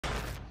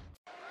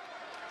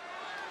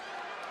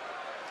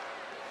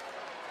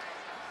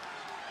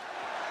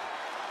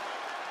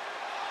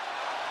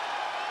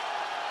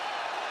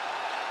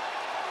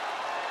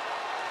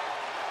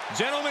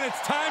Gentlemen, it's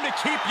time to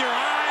keep your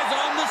eyes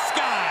on the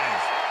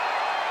skies.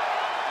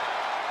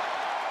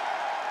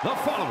 The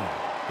following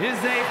is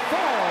a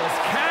Falls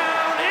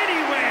Count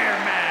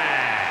Anywhere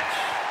match.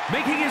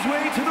 Making his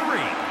way to the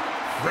ring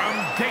from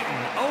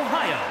Dayton,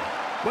 Ohio,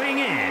 weighing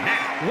in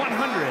at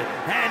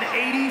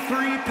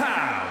 183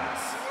 pounds,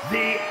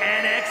 the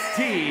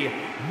NXT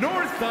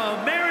North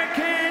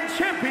American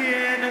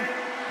Champion,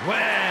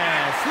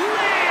 Wesley.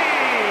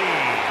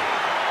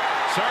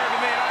 Served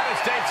in the United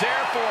States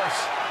Air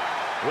Force.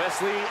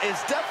 Wesley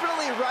is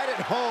definitely right at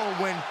home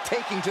when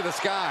taking to the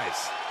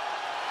skies.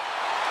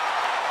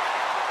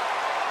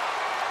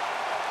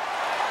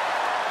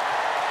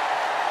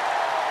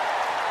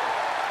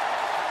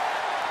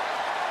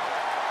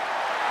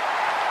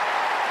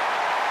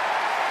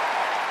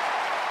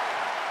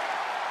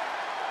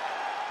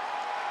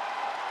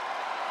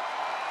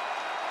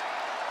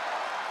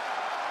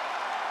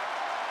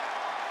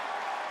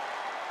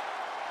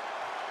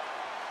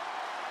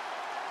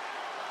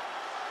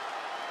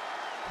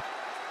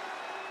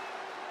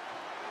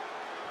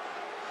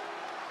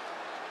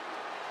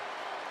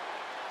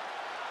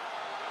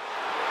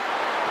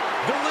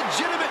 The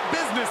legitimate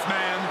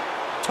businessman,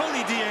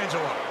 Tony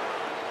D'Angelo.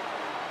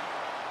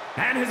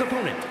 And his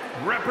opponent,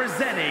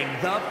 representing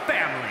the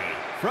family,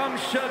 from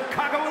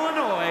Chicago,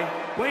 Illinois,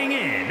 weighing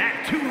in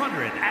at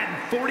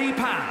 240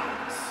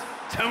 pounds,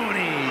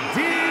 Tony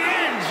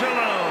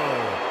D'Angelo.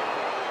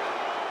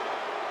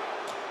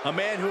 A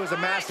man who has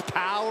amassed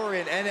power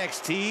in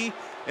NXT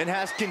and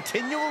has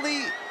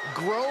continually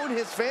grown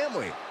his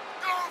family.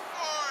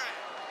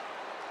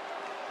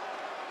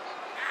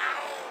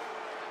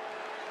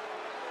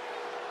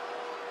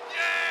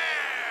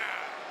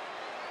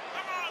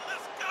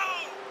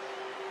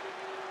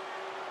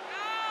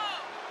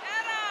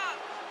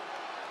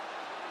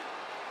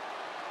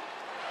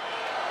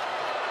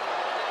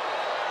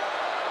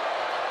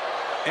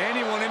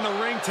 Anyone in the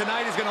ring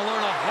tonight is going to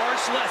learn a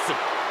harsh lesson.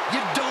 You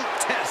don't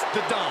test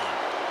the Don.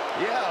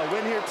 Yeah, a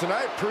win here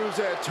tonight proves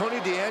that Tony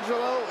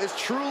D'Angelo is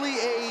truly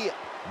a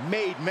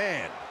made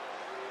man.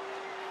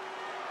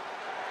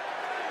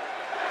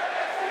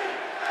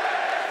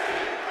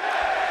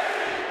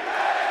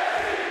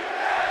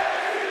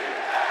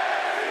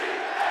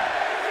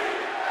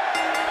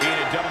 Being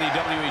a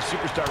WWE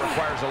superstar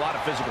requires a lot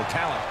of physical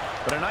talent,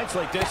 but on nights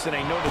like this in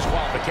a no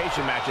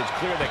disqualification match, it's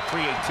clear that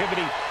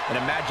creativity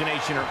and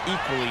imagination are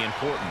equally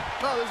important.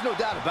 No, there's no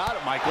doubt about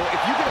it, Michael.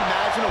 If you can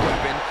imagine a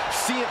weapon,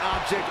 see an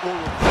object, or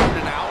recruit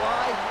an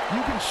ally,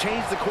 you can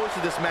change the course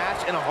of this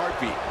match in a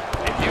heartbeat.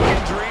 If you can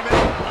dream it,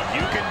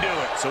 you can do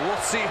it. So we'll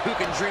see who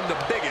can dream the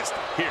biggest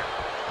here.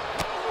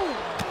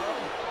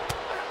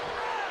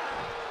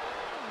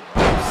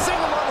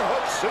 Single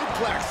underhook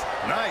suplex.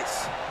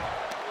 Nice.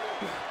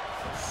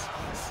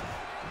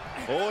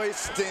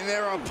 Hoisting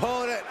their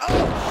opponent. Oh!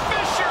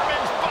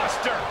 Fisherman's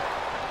Buster!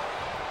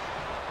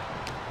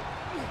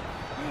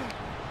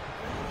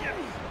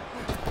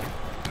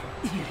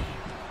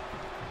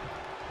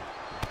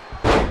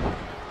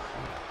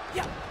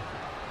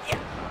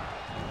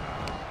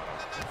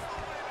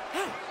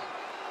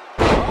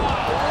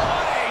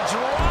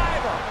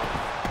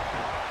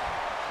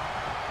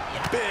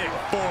 Big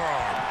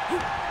forearm.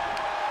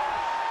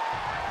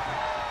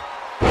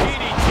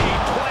 DDT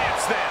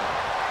plants them.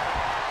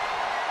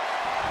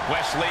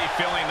 Wesley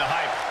feeling the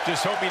hype.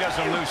 Just hope he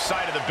doesn't lose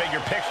sight of the bigger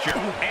picture.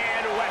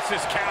 And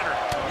Wes's counter.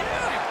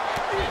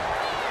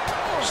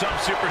 Some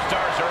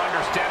superstars are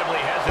understandably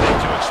hesitant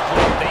to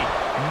exploit the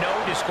no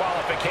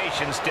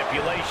disqualification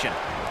stipulation.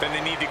 Then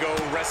they need to go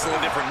wrestle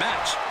a different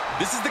match.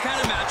 This is the kind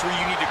of match where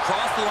you need to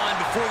cross the line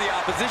before the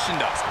opposition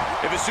does.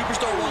 If a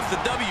superstar wants the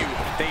W,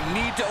 they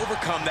need to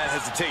overcome that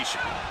hesitation.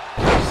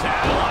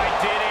 Satellite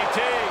DDT.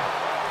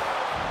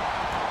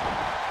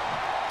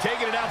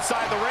 Taking it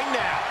outside the ring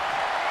now.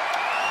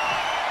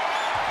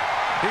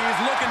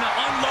 He's looking to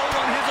unload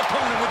on his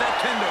opponent with that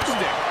kendo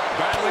stick.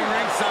 Battling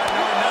ringside,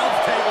 no announce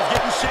table's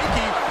getting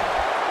shaky.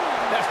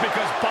 That's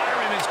because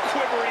Byron is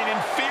quivering in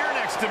fear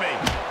next to me.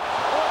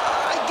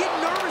 I get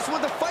nervous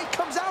when the fight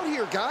comes out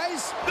here,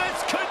 guys. This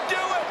could do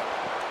it.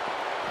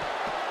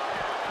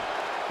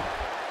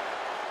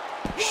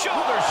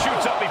 Shoulder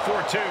shoots up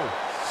before two.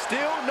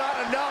 Still not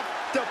enough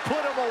to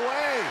put him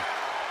away.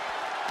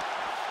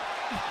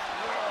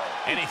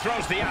 And he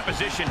throws the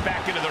opposition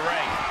back into the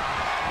ring.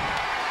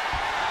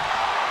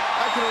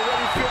 I can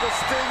already feel the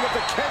sting of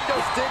the kendo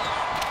stick,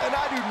 and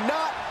I do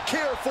not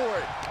care for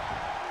it.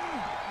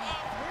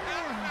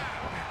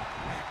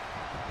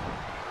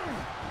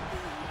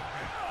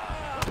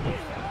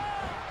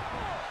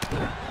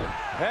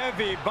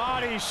 Heavy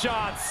body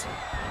shots.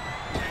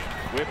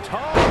 Whipped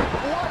hard.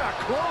 What a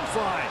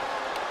clothesline.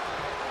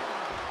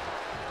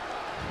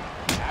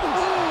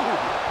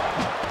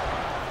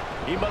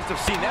 He must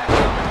have seen that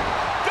coming.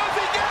 Does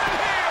he get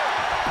him here?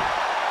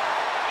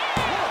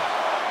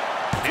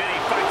 And he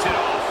fights it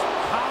off.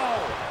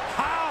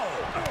 How?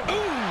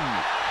 Ooh.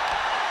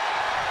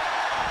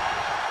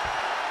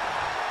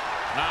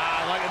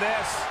 Look at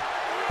this.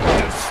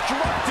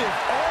 Destructive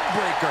arm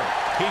breaker.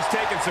 He's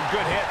taking some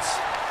good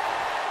hits.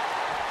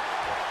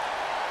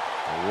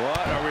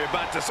 What are we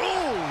about to see?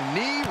 Oh,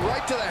 knee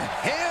right to the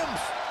hams.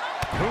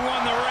 Who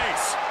won the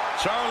race?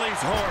 Charlie's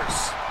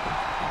horse.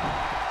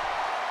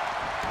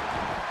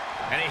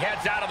 And he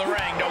heads out of the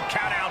ring. No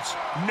countouts,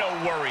 no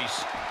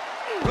worries.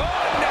 Oh,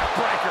 neck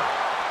breaker.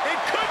 It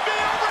could be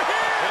over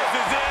here. This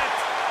is it.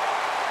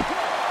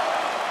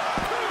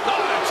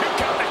 Oh, the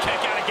 2 count, the kick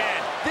out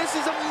again. This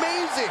is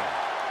amazing.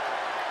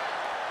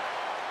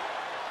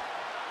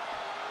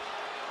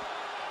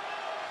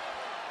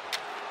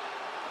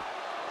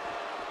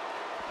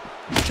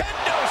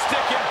 Kendo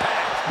stick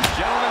impact.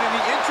 Gentlemen, in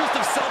the interest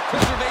of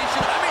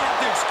self-preservation, I may have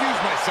to excuse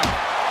myself.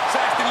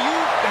 Saxton, you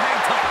hang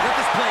tight. Let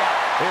this play out.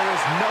 There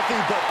is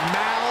nothing but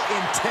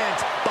malintent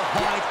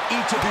behind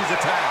each of these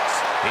attacks.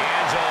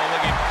 D'Angelo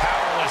looking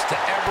powerless to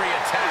every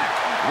attack.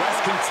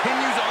 West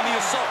continues on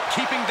the assault,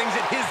 keeping things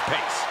at his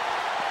pace.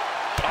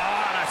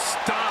 Ah, a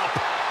stomp.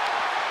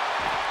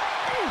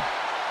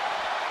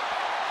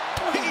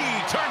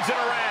 He turns it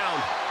around.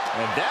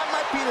 And that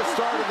might be the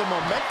start of the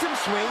momentum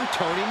swing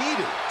Tony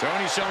needed.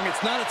 Tony showing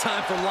it's not a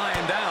time for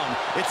lying down.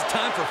 It's a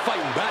time for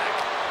fighting back.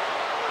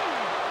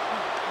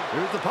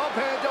 Here's the pump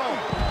handle.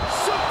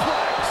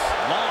 Suplex.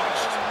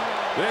 Launched.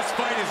 This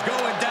fight is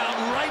going down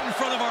right in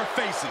front of our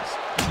faces.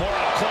 More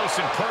up close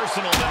and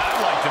personal than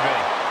I'd like to be.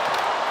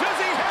 Does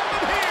he have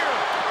him here?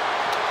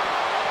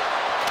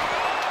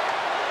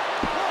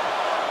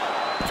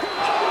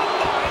 Oh,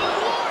 my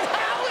Lord!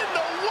 How in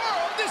the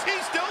world is he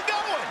still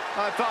going?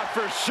 I thought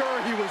for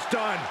sure he was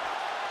done.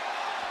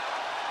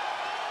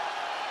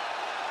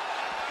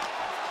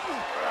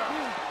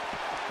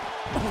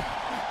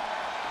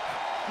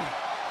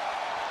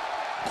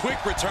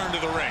 Quick return to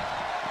the ring.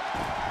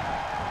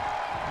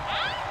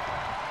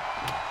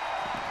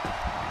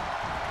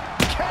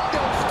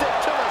 Kendo stick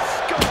to the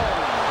skull.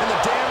 And the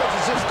damage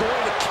is just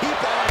going to keep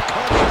on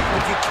coming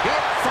if you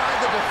can't find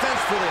the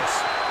defense for this.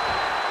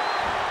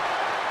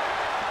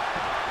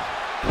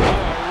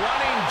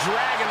 Running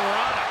dragon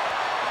rana.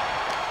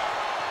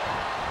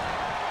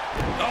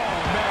 Oh,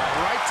 man,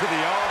 right to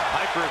the arm.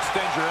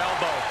 Hyperextend your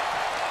elbow.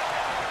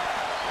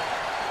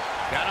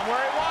 Got him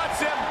where he wants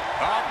him.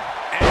 Up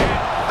and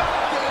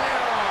Falcon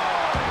arrow.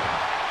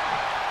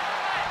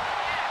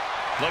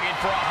 Looking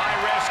for a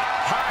high-risk,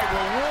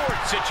 high-reward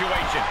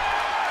situation.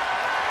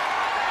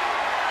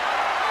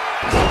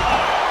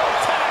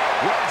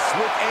 West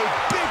with a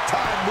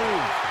big-time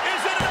move.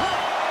 is it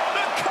enough?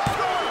 The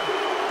cover!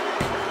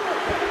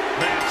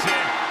 That's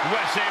it.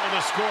 West able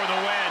to score the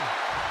win.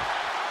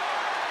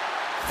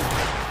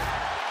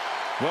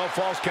 Well,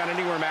 falls count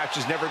anywhere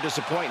matches never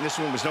disappoint, and this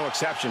one was no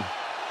exception.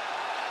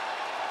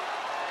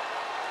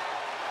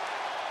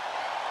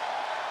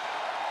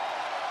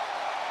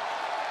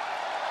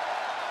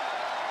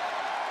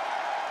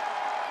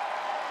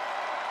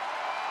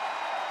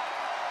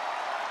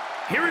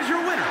 Here is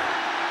your winner,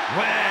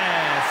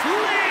 Wes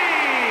Lee.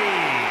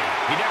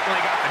 He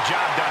definitely got the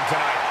job done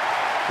tonight.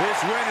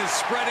 This win is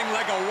spreading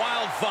like a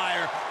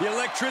wildfire. The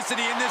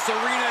electricity in this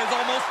arena is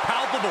almost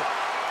palpable.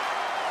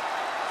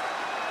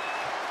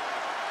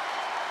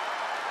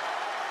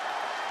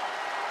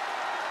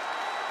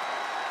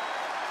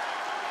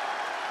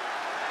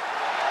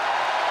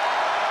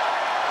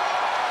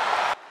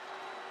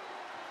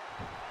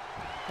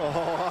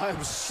 Oh,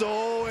 I'm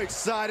so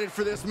excited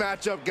for this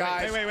matchup,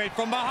 guys. Wait.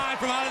 From behind,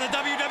 from out of the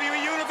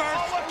WWE Universe.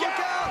 Oh, look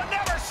out!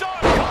 Never saw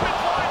him coming.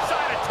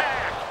 Blindside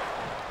attack.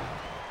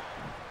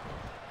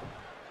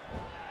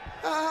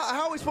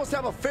 How are we supposed to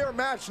have a fair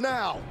match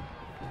now?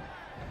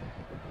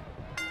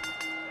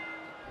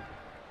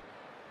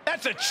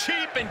 That's a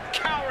cheap and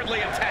cowardly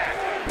attack.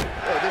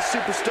 Oh, this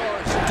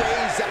superstar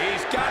stays out.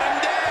 He's got him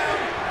down.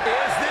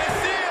 Is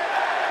this it?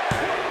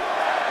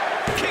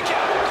 Kick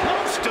out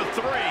close to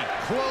 3.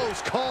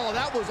 Close call.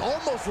 That was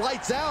almost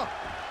lights out.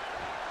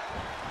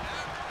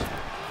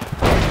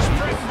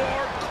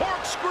 Springboard,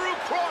 corkscrew,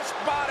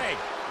 crossbody.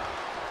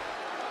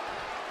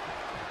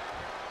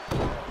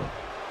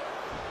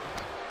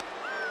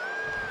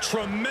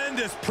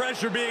 Tremendous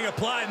pressure being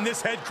applied in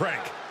this head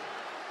crank.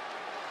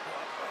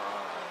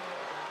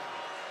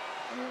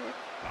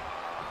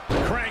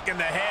 Crank in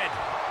the head.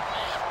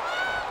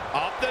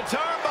 Up the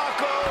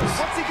turnbuckles.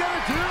 What's he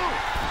gonna do?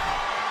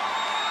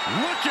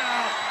 Look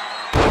out!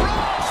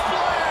 Frog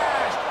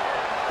splash.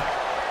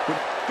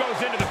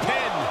 Goes into the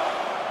pin.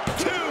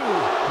 2.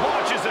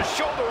 Launches a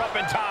shoulder up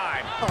in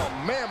time. Oh,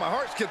 man, my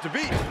heart skipped a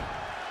beat.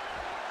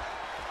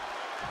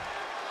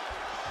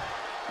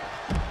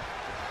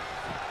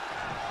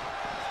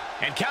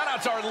 And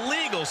countouts are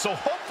legal, so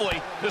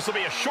hopefully this will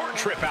be a short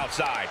trip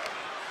outside.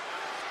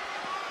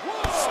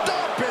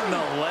 Stop in the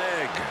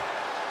leg.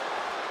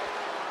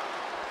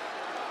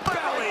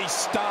 Belly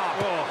stop.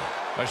 Oh.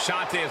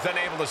 Ashanti is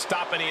unable to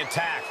stop any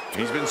attack.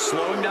 He's been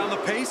slowing down the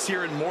pace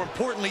here and, more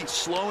importantly,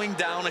 slowing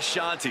down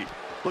Ashanti.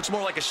 Looks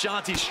more like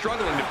Ashanti's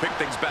struggling to pick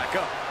things back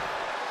up.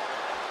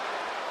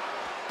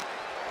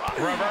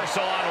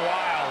 Reversal on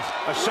Wilde.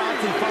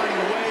 Ashanti finding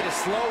a way to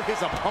slow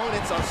his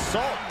opponent's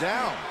assault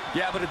down.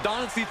 Yeah, but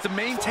Adonis needs to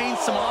maintain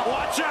some...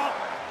 Watch out!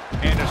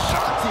 And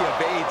Ashanti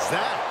evades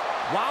that.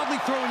 Wildly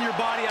throwing your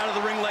body out of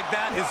the ring like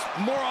that is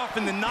more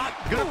often than not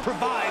going to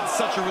provide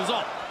such a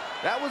result.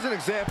 That was an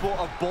example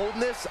of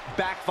boldness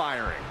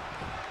backfiring.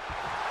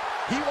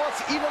 He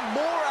wants even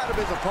more out of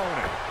his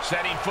opponent.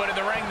 Setting foot in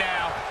the ring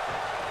now.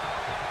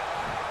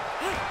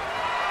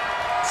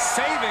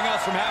 Saving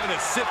us from having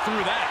to sit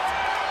through that.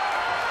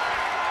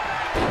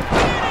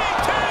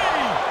 DDT!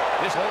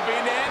 This won't be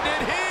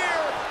ended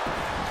here.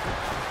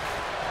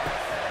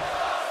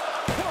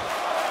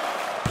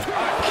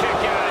 A kick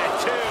out at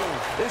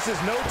 2. This is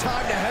no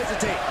time to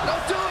hesitate.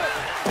 Don't do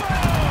it.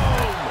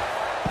 Boom!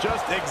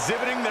 Just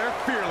exhibiting their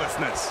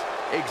fearlessness.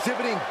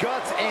 Exhibiting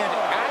guts and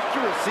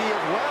accuracy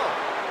as well.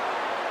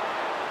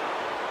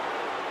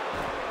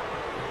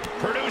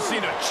 Producing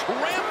a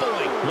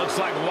trampling. Looks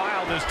like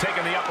Wilde is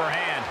taking the upper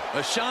hand.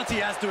 Ashanti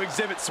has to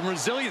exhibit some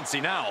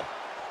resiliency now.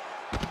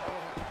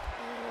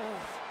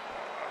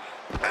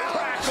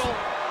 Crackle.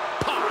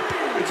 Pop.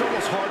 It's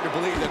almost hard to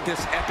believe that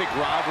this epic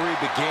rivalry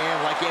began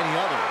like any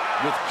other,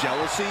 with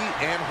jealousy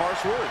and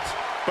harsh words.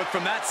 But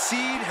from that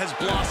seed has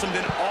blossomed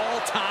an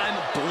all-time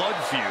blood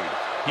feud.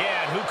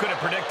 Yeah, and who could have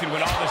predicted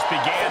when all this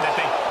began that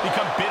they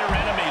become bitter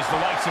enemies,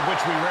 the likes of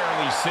which we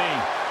rarely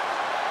see.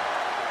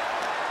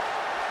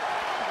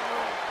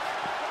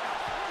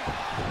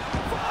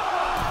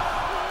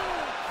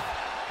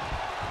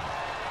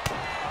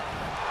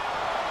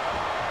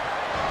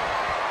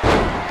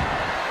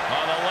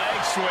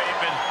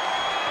 Sweeping.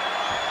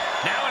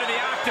 Now into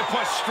the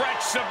octopus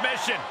stretch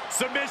submission.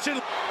 Submission.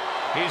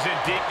 He's in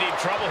deep, deep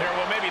trouble here.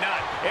 Well, maybe not.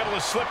 Able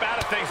to slip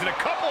out of things, and a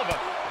couple of them.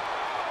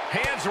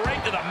 Hands right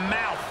to the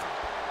mouth.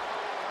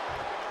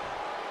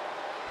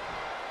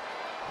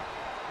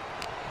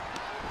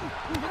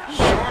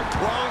 Short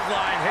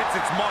clothesline hits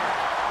its mark.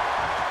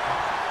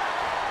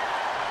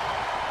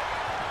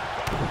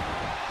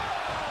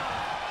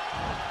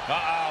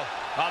 Uh-oh.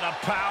 Oh, the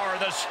power,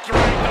 the strength.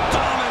 The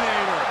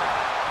Dominator.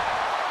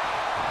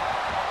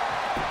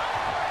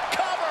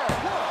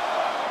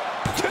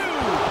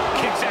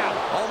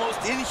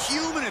 Almost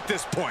inhuman at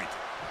this point.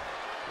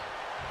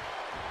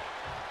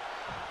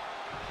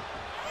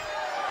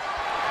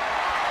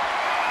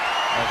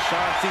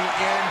 Ashanti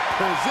in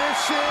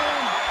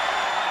position.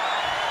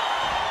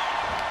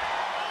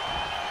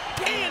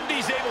 And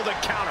he's able to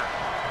counter.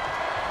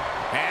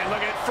 And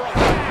look at front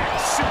back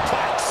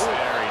suplex.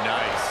 Very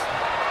nice.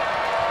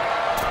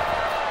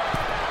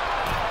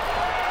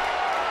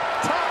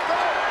 Top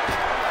rope.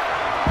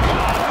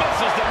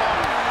 Misses the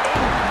mark.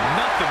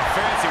 Nothing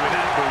fancy with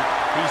that boot.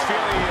 He's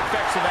feeling the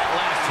effects of that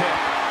last hit.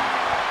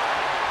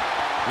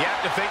 You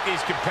have to think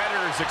these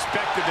competitors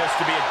expected this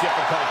to be a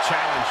difficult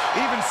challenge.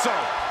 Even so,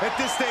 at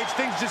this stage,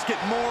 things just get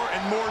more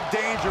and more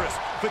dangerous.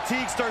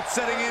 Fatigue starts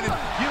setting in, and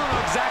you don't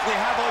exactly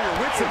have all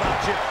your wits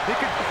about you. It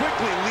could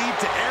quickly lead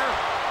to error.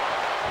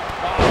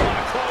 Oh, what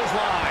a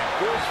clothesline.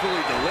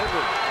 Forcefully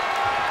delivered.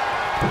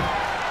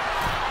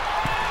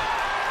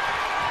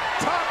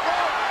 Top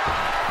rope.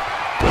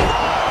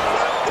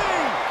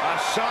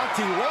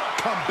 Ashanti won't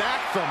come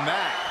back from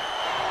that.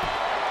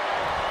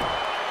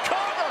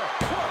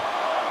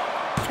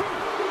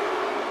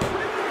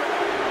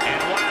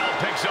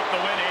 Up the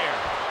win here.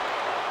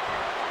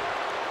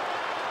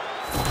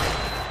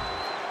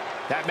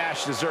 That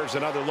match deserves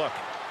another look.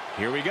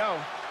 Here we go.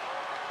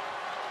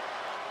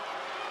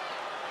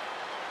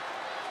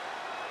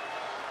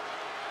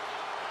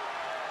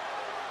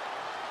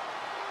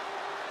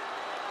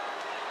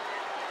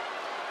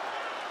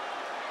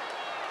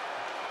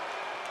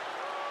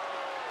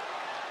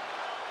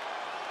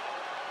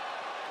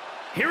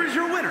 Here is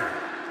your winner,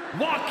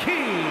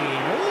 Joaquin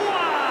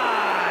Wilde.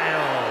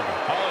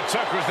 All it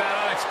took was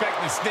that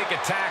unexpected sneak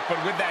attack, but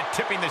with that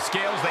tipping the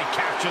scales, they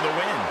capture the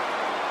win.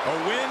 A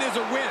win is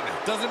a win.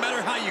 Doesn't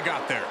matter how you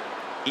got there.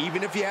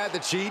 Even if you had to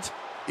cheat?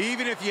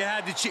 Even if you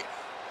had to cheat.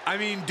 I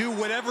mean, do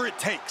whatever it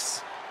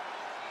takes.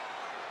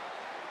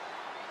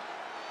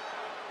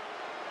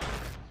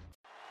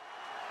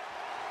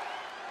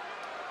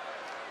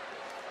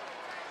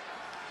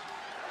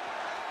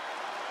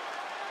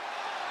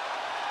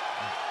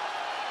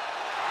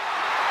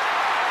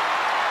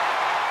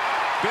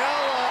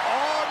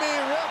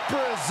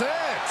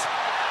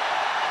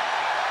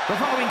 The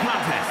following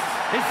contest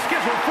is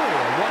scheduled for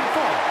one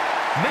fall.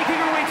 Making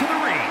her way to the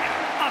ring,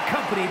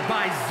 accompanied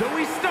by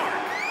Zoey Stark,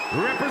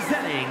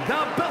 representing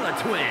the Bella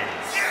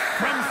Twins.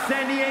 From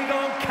San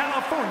Diego,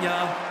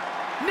 California,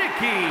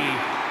 Nikki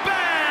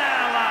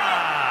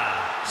Bella.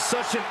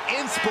 Such an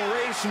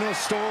inspirational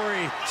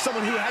story.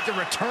 Someone who had to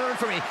return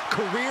from a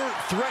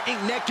career-threatening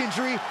neck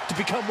injury to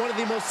become one of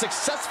the most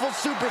successful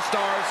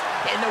superstars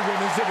in the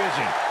women's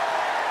division.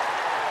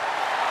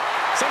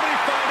 Somebody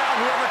find out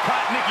whoever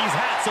caught Nikki's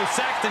hat so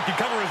Saxton can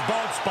cover his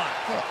bald spot.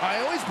 Well,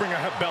 I always bring a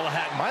Bella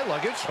hat in my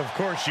luggage. Of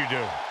course you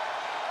do.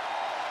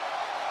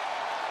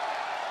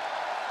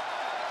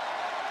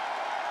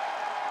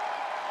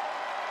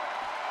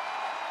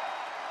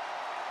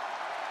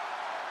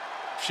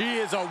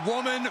 She is a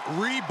woman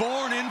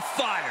reborn in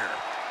fire.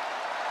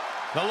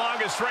 The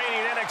longest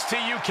reigning NXT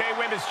UK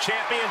Women's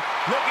Champion,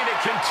 looking to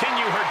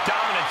continue her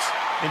dominance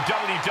in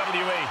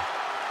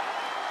WWE.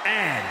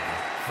 And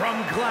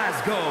from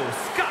Glasgow,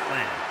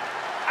 Scotland,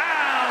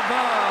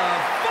 Alba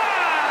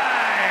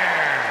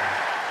Fyre!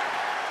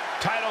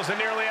 Titles in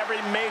nearly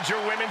every major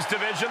women's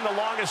division, the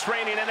longest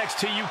reigning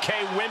NXT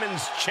UK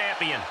Women's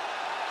Champion.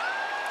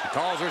 She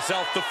calls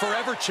herself the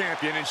Forever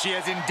Champion, and she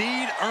has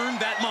indeed earned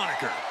that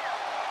moniker.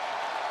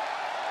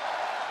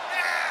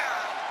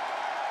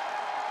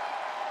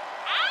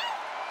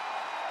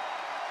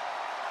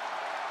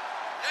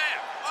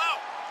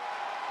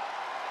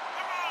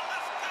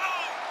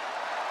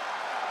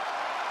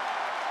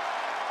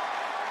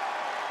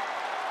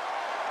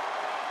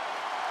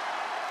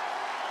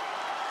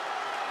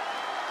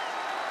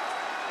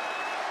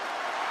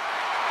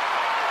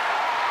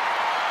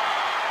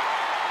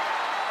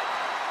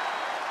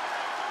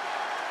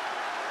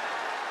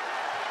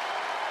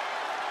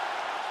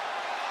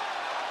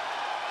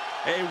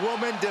 A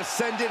woman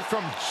descended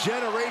from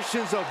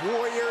generations of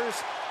warriors.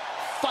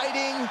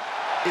 Fighting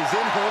is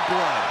in her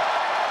blood.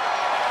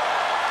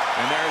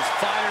 And there's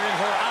fire in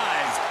her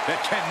eyes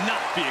that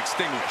cannot be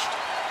extinguished.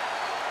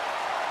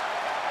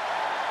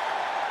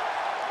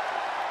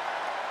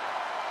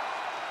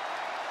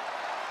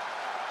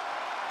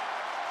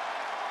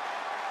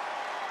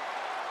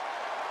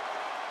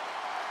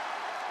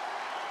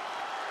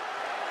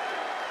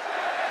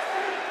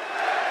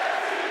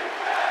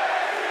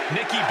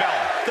 Nikki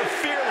Bella, the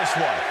fearless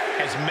one,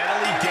 as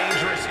mentally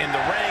dangerous in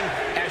the ring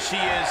as she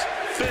is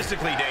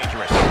physically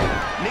dangerous.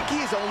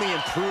 Nikki has only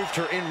improved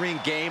her in-ring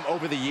game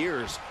over the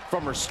years,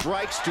 from her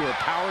strikes to her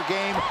power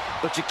game,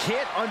 but you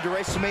can't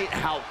underestimate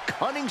how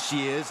cunning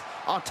she is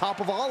on top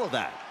of all of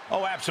that.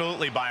 Oh,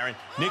 absolutely, Byron.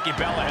 Nikki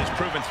Bella has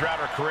proven throughout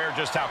her career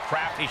just how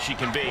crafty she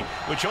can be,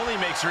 which only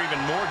makes her even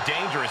more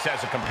dangerous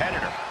as a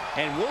competitor.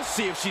 And we'll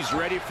see if she's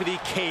ready for the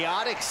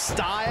chaotic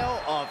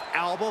style of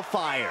Alba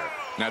Fyre.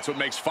 That's what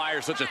makes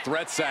Fyre such a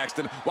threat,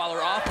 Saxton. While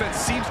her offense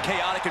seems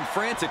chaotic and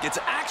frantic, it's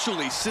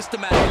actually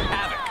systematic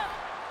havoc.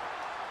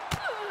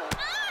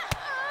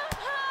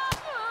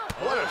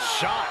 What a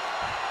shot.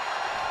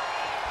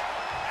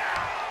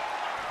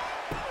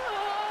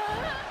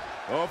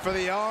 Oh, for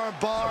the arm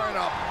bar and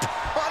a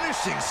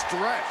punishing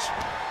stretch.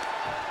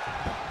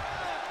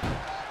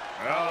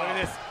 Oh, look at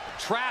this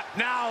trap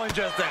now and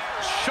just that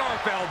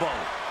sharp elbow.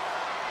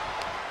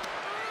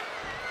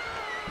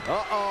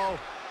 Uh-oh.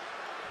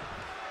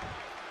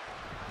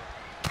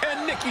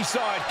 And Nikki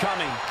saw it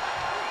coming.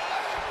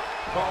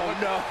 Oh,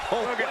 no.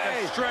 Look at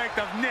the strength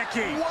of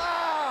Nikki.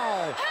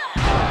 Wow.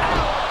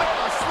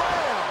 Alabama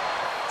slam.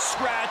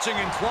 Scratching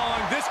and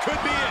clawing. This could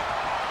be it.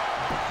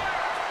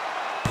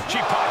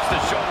 She pops the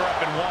shoulder up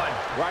and one.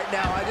 Right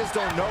now, I just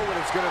don't know what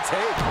it's going to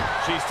take.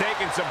 She's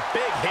taking some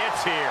big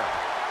hits here.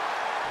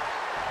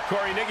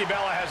 Corey, Nikki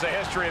Bella has a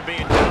history of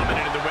being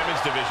dominant in the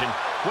women's division.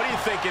 What do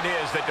you think it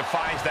is that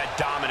defines that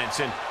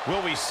dominance, and will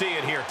we see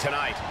it here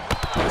tonight?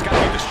 It's got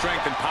to be the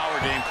strength and power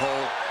game,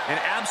 Cole,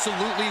 and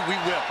absolutely we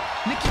will.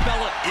 Nikki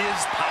Bella is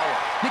power.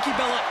 Nikki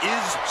Bella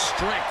is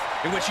strength,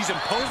 and when she's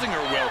imposing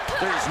her will,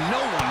 there is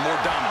no one more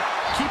dominant.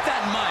 Keep that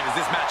in mind as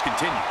this match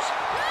continues.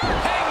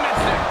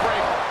 Hangman's neck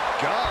breaker.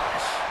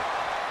 Gosh.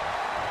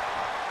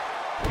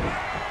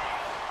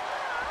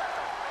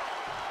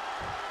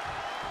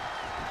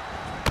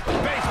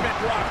 Basement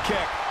drop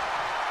kick.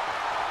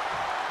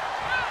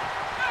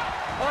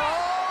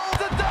 Oh,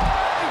 the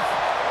dive!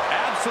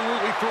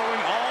 Absolutely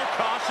throwing all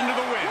caution to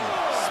the wind.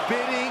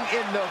 Spitting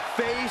in the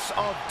face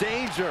of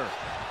danger.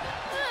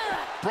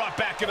 Brought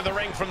back into the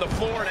ring from the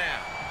floor now.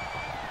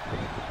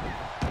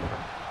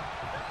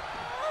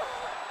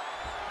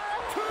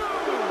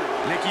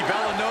 Nikki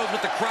Bella knows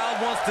what the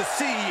crowd wants to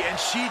see, and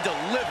she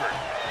delivered.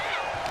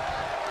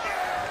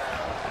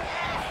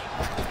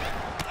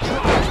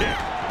 Drop kick.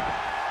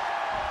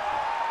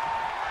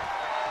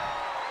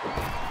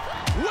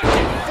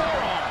 Wicked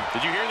forearm.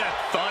 Did you hear that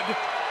thud?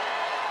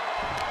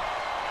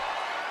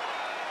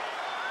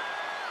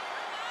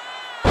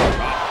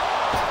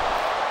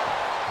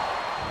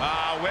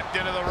 Whipped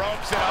into the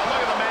ropes, and look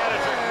at the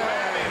manager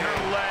grabbing her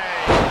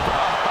leg.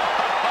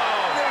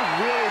 They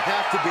really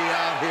have to be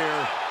out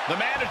here. The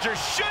manager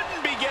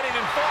shouldn't be getting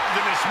involved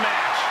in this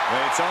match.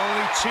 It's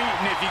only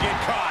cheating if you get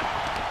caught.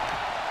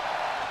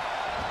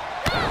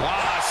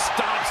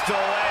 Stomps to the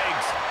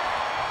legs.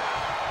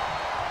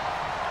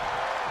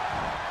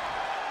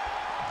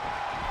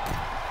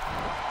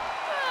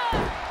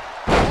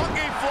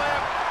 Monkey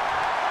flip.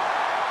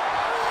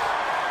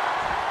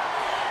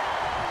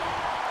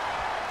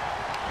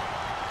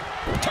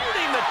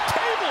 Turning the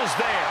tables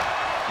there.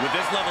 With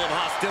this level of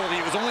hostility,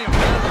 it was only a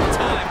matter of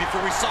time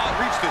before we saw it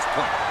reach this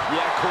point.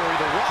 Yeah, Corey,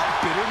 the raw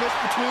bitterness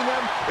between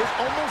them is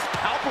almost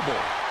palpable.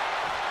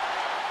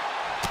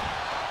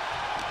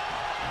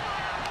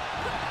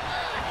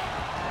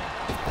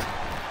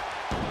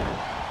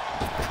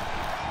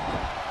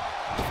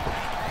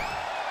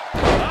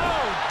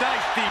 Oh,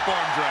 nice deep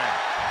arm drag.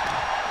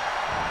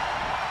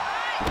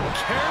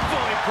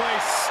 Carefully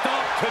placed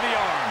stomp to the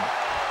arm.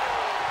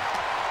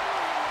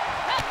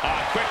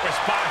 Quick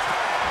response.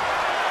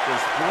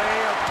 Display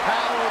of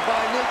power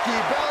by Nikki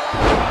Bella.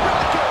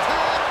 Rock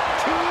attack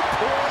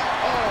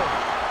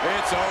 2.0.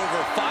 It's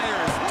over.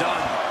 Fyre is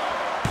done.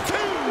 2.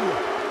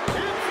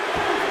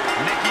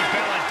 Nikki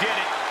Bella did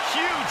it.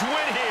 Huge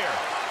win here.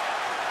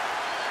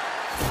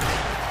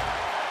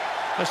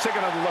 Let's take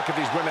another look at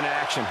these women in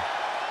action.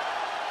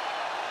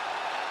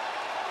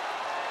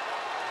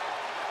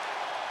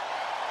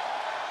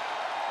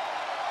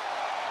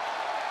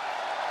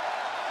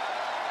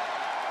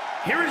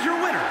 Here is your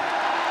winner,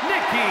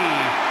 Nikki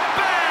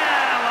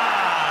Bella.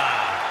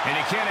 And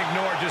you can't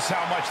ignore just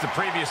how much the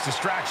previous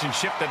distraction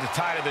shifted the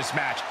tide of this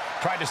match.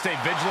 Tried to stay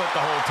vigilant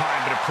the whole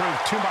time, but it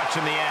proved too much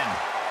in the end.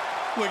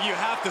 Look, you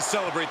have to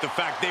celebrate the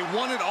fact they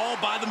won it all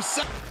by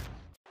themselves.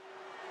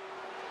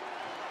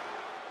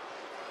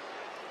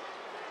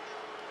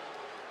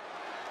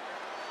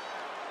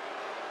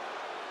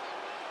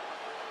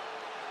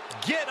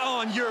 Get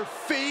on your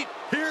feet.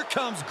 Here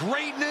comes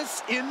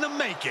greatness in the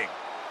making.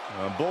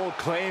 A bold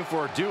claim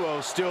for a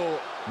duo still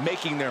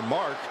making their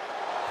mark.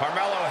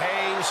 Carmelo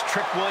Hayes,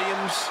 Trick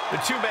Williams, the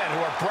two men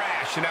who are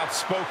brash and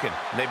outspoken.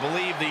 They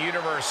believe the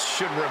universe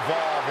should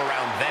revolve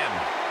around them.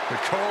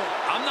 But Cole,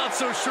 I'm not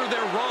so sure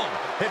they're wrong.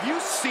 Have you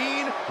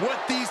seen what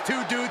these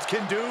two dudes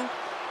can do?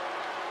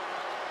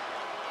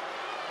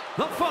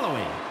 The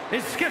following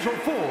is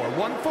scheduled for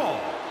one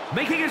fall.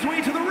 Making his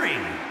way to the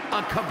ring,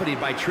 accompanied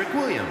by Trick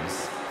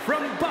Williams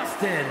from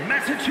Boston,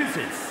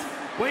 Massachusetts.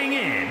 Weighing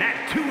in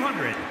at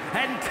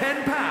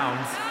 210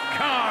 pounds,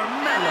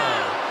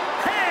 Carmelo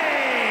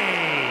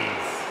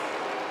Hayes.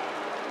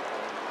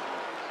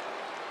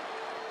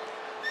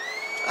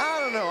 I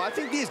don't know. I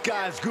think these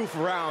guys goof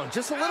around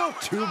just a little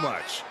too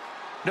much.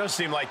 Does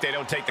seem like they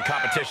don't take the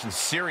competition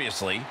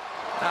seriously.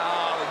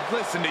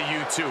 Listen to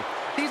you two.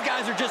 These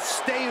guys are just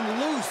staying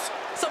loose.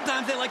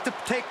 Sometimes they like to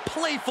take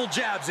playful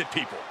jabs at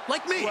people,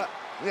 like me. Well,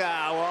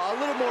 yeah, well, a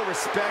little more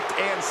respect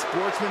and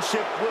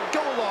sportsmanship would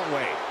go a long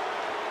way.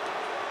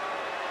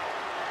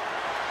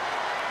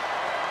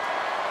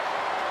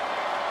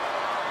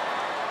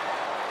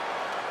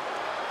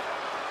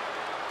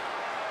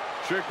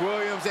 Trick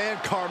Williams and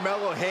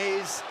Carmelo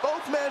Hayes,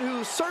 both men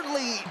who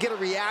certainly get a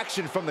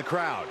reaction from the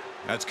crowd.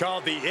 That's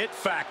called the it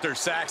factor,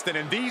 Saxton,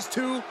 and these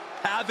two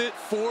have it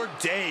for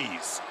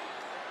days.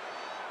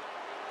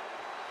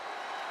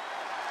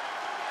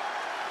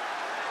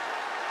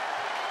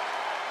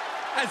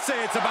 I'd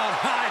say it's about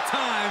high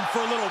time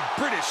for a little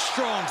British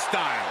strong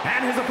style.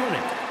 And his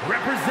opponent,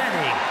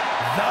 representing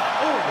the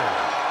Order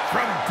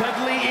from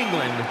Dudley,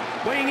 England,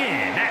 weighing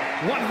in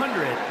at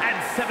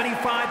 175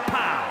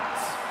 pounds,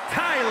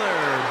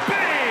 Tyler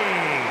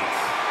Bate.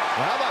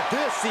 Well, how about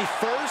this? The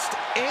first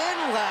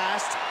and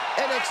last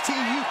NXT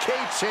UK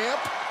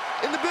champ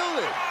in the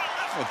building.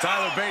 Well,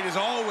 Tyler Bate is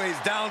always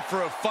down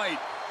for a fight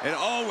and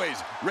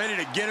always ready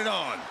to get it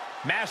on.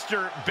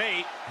 Master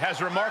Bate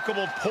has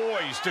remarkable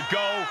poise to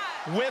go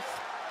with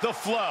the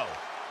flow.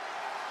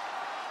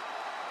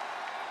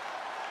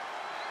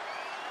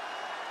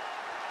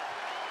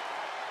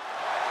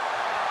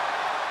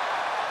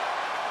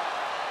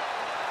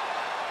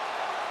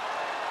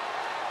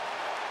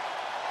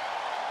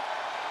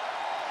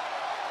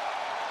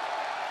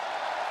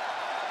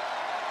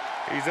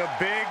 He's a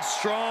big,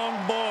 strong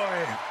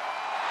boy.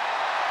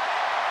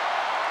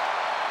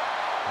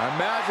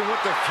 Imagine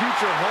what the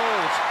future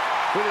holds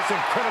for this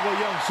incredible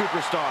young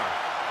superstar.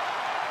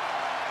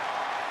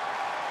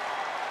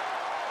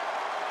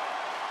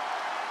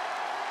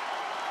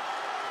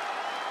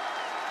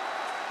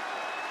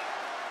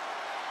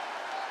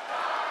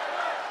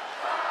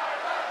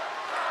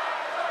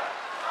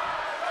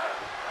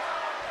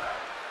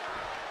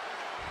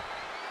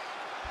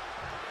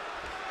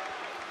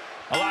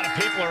 A lot of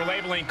people are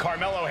labeling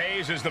Carmelo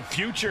Hayes as the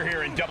future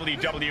here in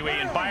WWE,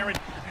 and Byron,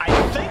 I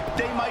think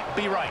they might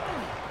be right.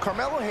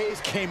 Carmelo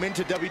Hayes came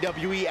into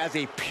WWE as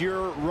a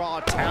pure, raw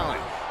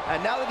talent.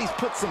 And now that he's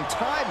put some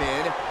time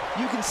in,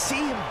 you can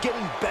see him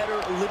getting better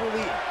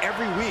literally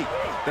every week.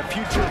 The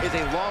future is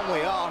a long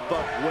way off,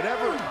 but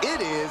whatever it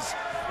is,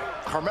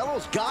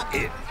 Carmelo's got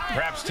it.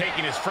 Perhaps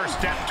taking his first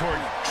step toward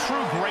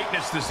true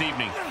greatness this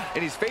evening.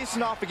 And he's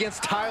facing off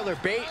against Tyler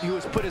Bate, who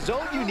has put his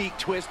own unique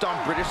twist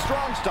on British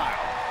strong style.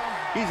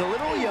 He's a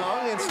little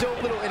young and still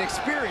a little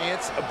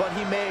inexperienced, but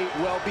he may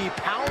well be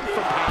pound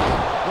for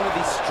pound one of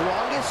the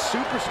strongest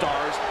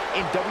superstars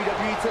in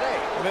WWE today.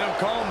 They don't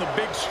call him the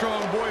big,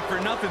 strong boy for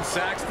nothing,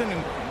 Saxton.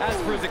 And as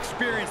for his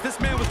experience, this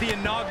man was the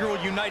inaugural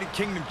United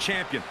Kingdom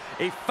champion,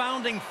 a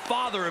founding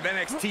father of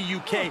NXT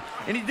UK,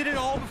 and he did it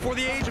all before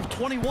the age of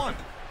 21.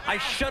 I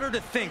shudder to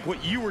think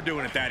what you were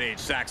doing at that age,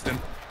 Saxton.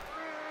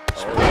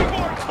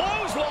 Springboard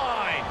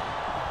clothesline!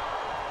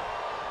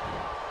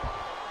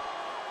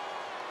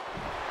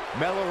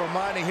 Melo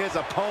reminding his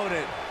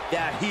opponent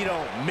that he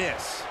don't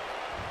miss.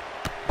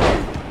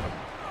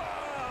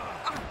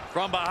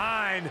 From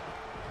behind.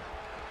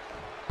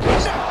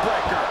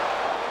 Neckbreaker.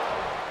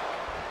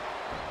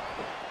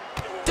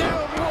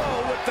 Down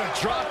low with the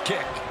drop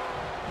kick.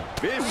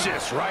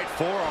 Vicious right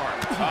forearm.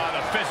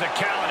 The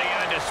physicality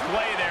on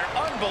display there.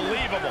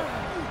 Unbelievable.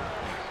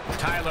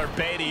 Tyler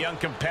Bate, a young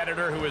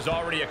competitor who has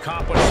already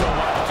accomplished so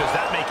much. Does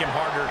that make him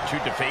harder to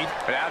defeat?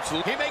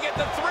 Absolutely. He may get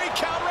the 3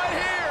 count right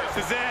here.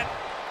 This is it.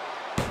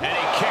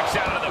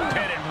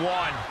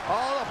 one.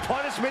 All the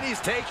punishment he's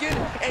taken,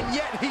 and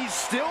yet he's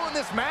still in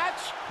this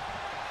match?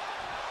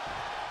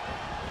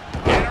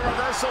 And a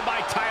reversal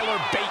by Tyler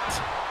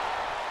Bate.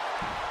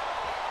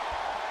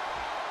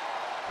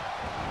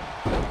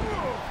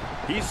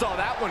 He saw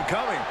that one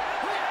coming.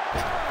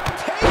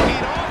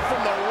 Taking off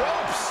from the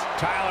ropes.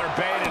 Tyler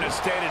Bate in a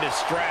state of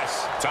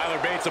distress. Tyler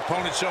Bate's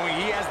opponent showing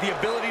he has the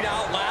ability to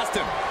outlast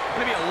him. It's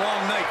going to be a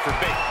long night for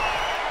Bate.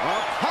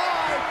 Up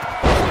high.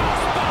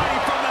 Crossbody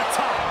from the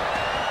top.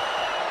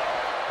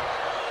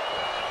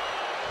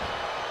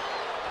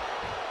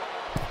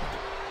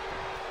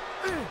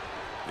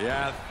 The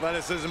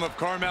athleticism of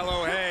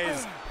Carmelo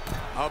Hayes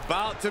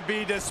about to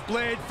be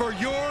displayed for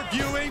your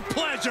viewing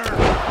pleasure.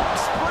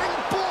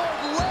 Springboard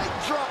leg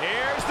drop.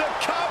 Here's the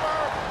cover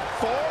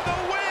for the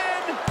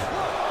win.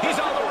 He's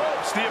on the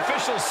ropes. The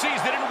official sees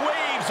it and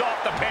waves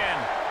off the pin.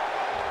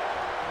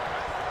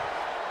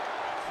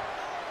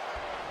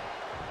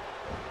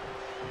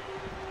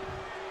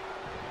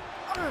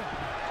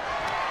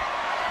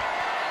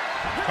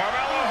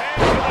 Carmelo Hayes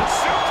with a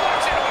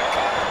suplex into a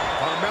cover.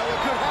 Carmelo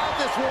could have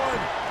this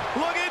one.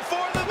 Looking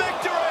for the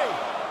victory.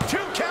 2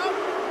 count.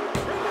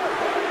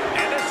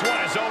 And this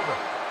one is over.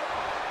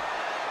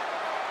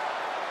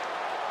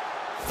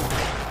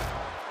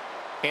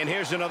 And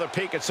here's another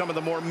peek at some of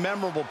the more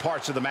memorable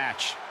parts of the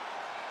match.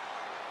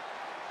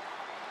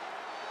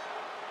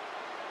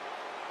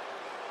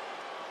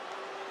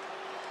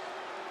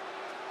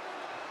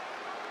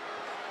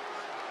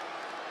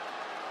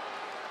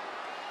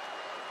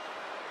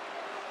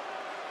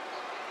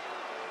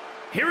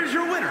 Here is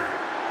your winner,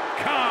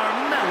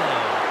 Carmelo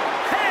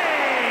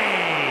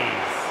Hayes.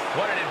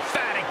 What an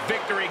emphatic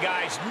victory,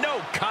 guys.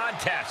 No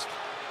contest.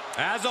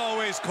 As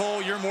always,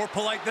 Cole, you're more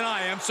polite than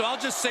I am, so I'll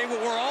just say what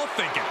we're all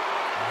thinking.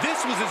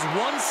 This was as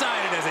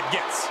one-sided as it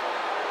gets.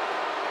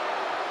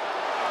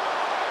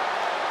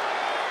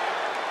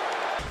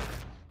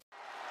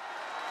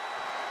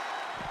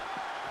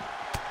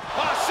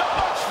 Oh, so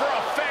much for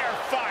a fair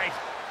fight.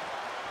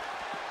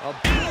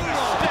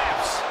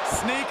 Steps.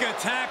 Sneak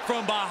attack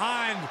from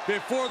behind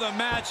before the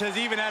match has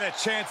even had a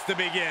chance to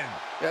begin.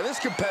 Yeah, this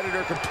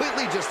competitor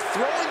completely just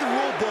throwing the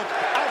rule book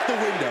out the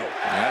window.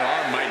 That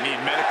arm might need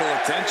medical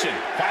attention.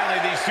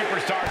 Finally, these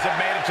superstars have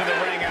made it to the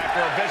ring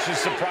after a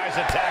vicious surprise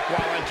attack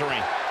while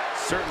entering.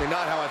 Certainly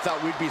not how I thought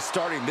we'd be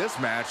starting this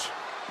match.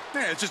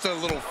 Yeah, it's just a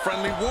little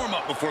friendly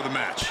warm-up before the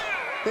match.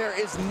 There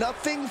is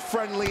nothing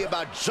friendly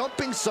about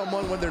jumping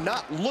someone when they're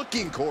not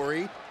looking,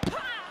 Corey.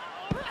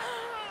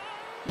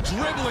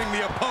 Dribbling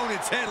the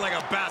opponent's head like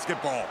a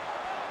basketball.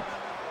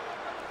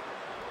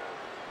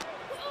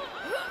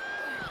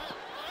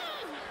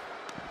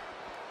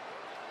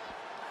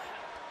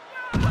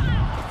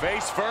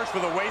 Face first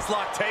with a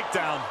waistlock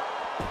takedown.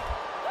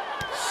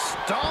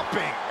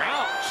 Stomping.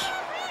 Ouch.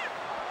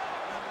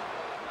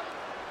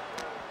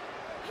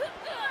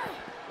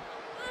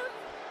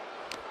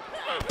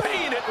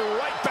 Paying it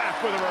right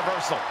back with a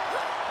reversal.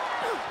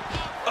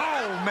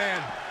 Oh,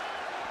 man.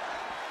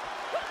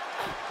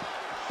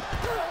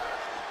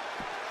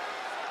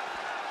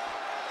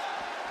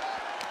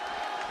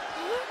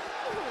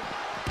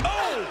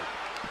 Oh!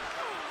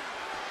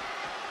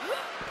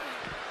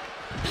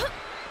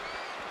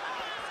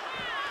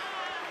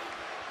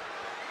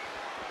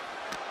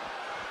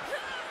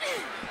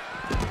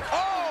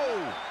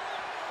 Oh!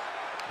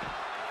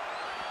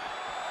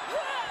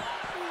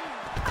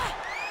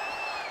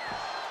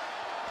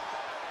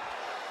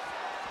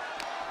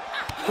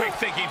 Quick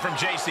thinking from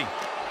Jacy.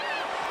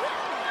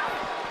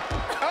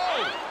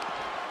 Oh!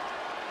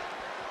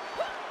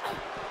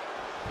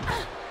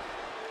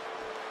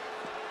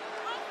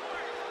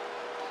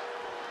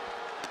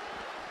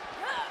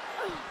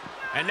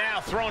 And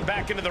now thrown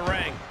back into the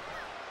ring.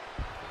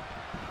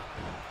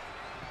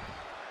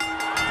 Into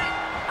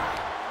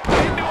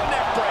a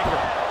neck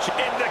breaker.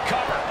 Into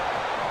cover.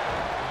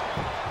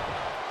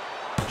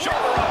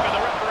 Shoulder up and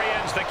the referee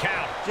ends the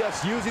count.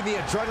 Just using the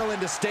adrenaline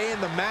to stay in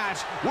the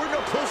match. We're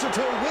no closer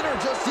to a winner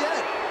just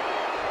yet.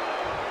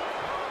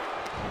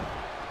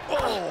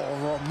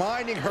 Oh,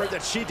 reminding her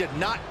that she did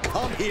not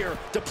come here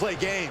to play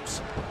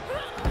games.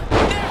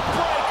 Neck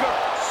breaker.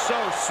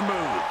 So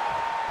smooth.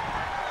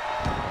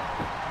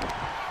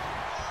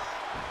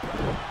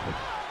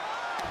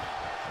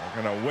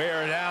 They're gonna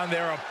wear down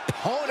their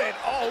opponent.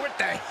 Oh, with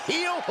the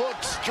heel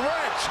hook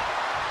stretch.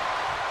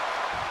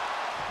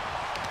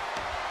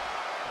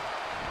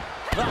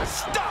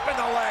 Stop in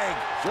the leg.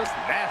 Just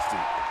nasty.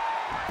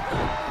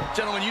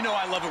 Gentlemen, you know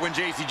I love it when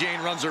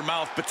Jayne runs her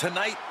mouth, but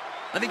tonight,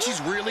 I think she's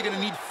really going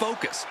to need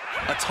focus.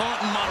 A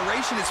taunt in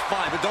moderation is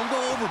fine, but don't go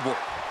overboard.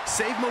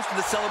 Save most of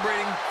the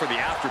celebrating for the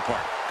after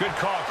party. Good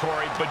call,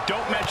 Corey, but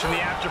don't mention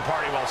the after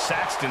party while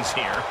Saxton's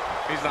here.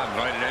 He's not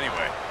invited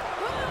anyway.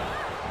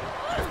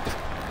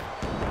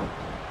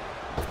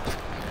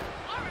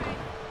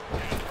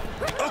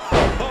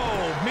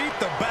 Oh, meet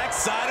the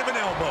backside of an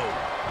elbow.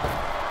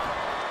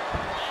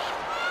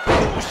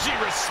 She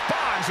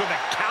responds with a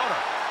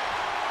counter.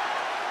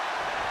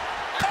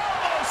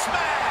 Elbow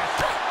smash!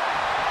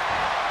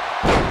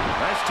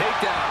 Nice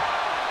takedown.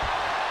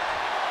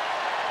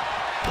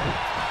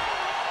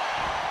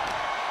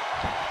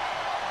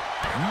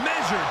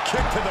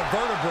 quick to the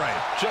vertebrae.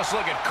 Just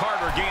look at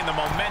Carter gain the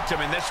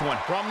momentum in this one.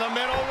 From the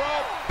middle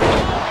rope. Oh,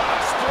 what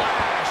a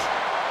splash.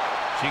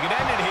 She could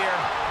end it here.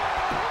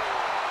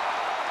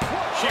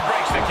 She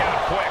breaks the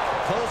count quick.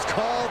 Close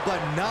call, but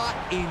not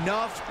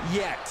enough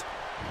yet.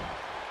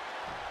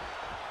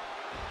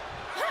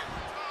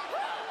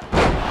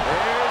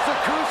 There's a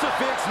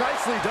crucifix.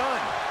 Nicely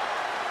done.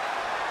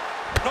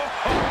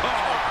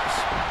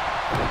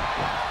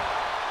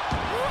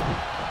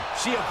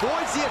 She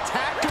avoids the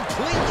attack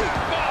completely.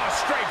 Oh,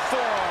 straight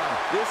forearm.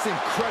 This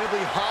incredibly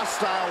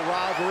hostile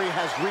rivalry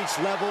has reached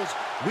levels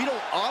we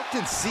don't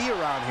often see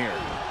around here.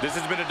 This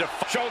has been a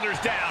shoulders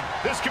down.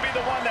 This could be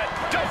the one that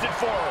does it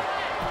for her.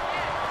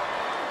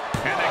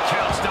 And the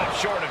count stopped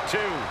short of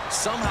 2.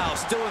 Somehow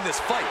still in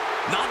this fight.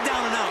 Not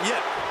down and out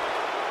yet.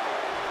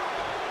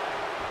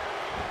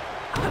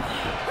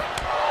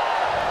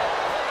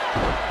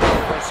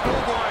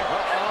 Schoolboy.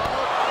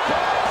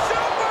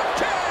 Super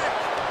kick!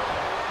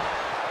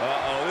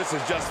 This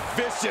is just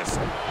vicious.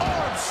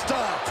 Arm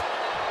stomp.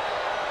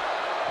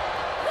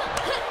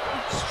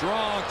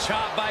 Strong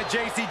chop by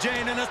Jacy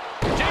Jayne and a...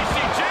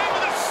 Jacy Jayne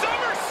with a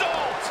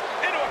somersault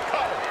into a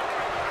cover.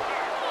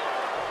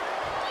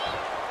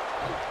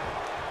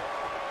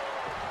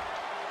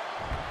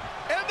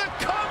 And the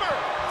cover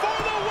for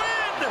the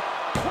win.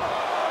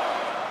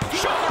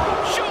 Shoulder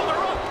up, shoulder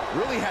up.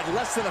 Really had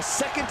less than a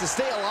second to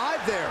stay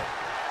alive there.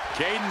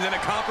 Kayden's in a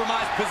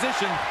compromised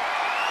position.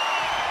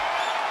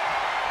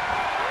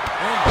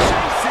 And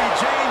Jacy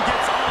Jayne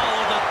gets all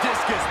of the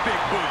discus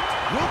big boot.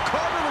 Will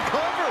Carter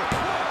recover?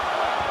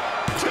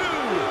 2.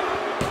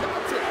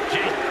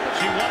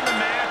 She won the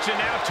match and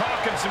now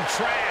talking some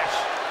trash.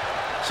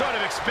 Sort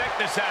of expect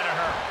this out of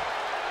her.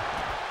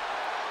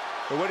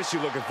 But what is she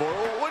looking for?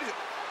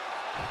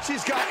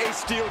 She's got a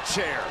steel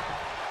chair.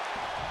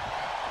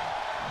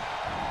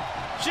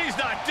 She's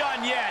not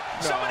done yet.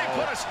 No. Somebody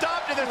put a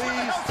stop to this. What the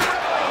Please. hell's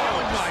happening?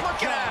 Oh, Just my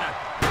looking at her.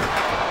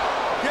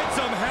 Get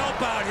some help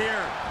out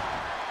here.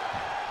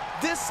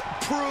 This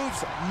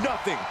proves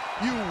nothing.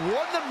 You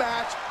won the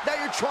match, now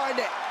you're trying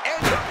to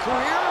end your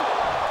career?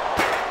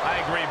 I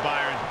agree,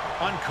 Byron.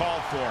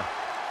 Uncalled for.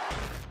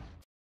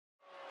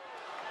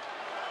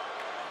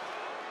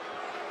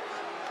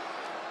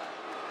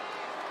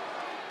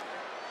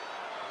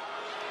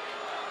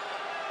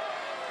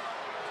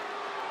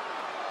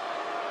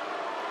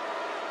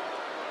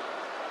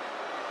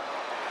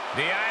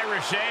 The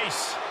Irish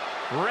Ace,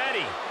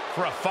 ready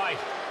for a fight.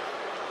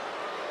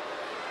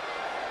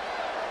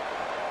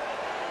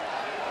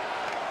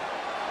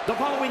 The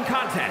following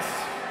contest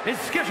is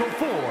scheduled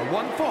for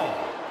one fall.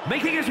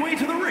 Making his way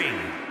to the ring,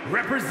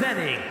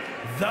 representing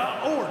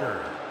the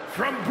Order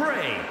from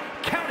Bray,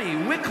 County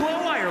Wicklow,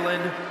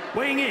 Ireland,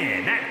 weighing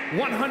in at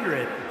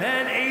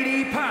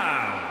 180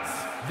 pounds,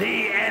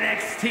 the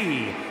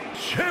NXT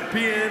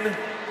Champion,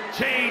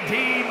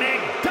 JD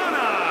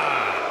Mcdonagh.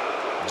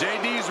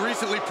 JD's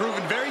recently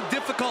proven very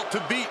difficult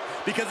to beat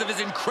because of his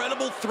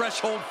incredible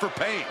threshold for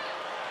pain.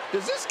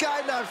 Does this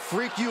guy not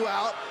freak you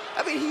out?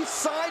 I mean, he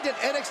signed an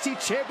NXT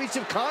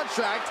Championship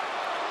contract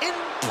in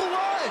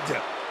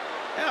blood.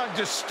 You know,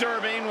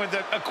 disturbing with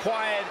a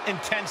quiet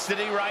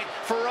intensity, right?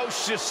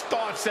 Ferocious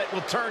thoughts that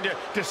will turn to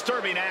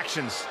disturbing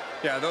actions.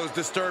 Yeah, those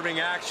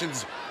disturbing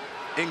actions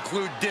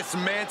include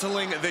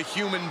dismantling the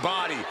human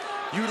body,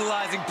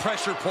 utilizing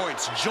pressure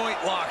points, joint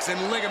locks,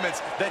 and ligaments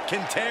that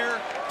can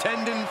tear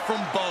tendon from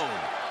bone.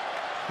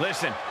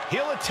 Listen,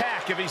 he'll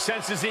attack if he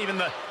senses even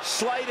the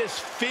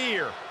slightest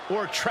fear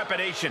or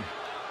trepidation.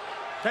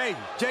 Hey,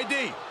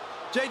 JD,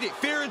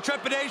 fear and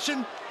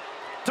trepidation?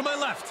 To my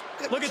left,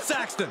 look at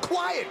Saxton.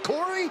 Quiet,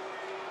 Corey.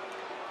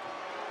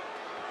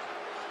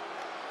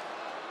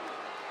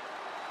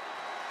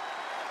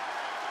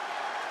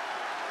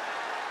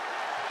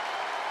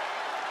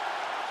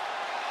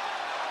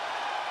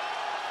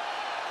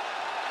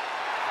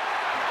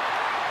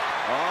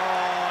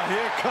 Oh,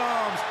 here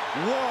comes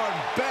one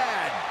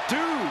bad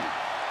dude.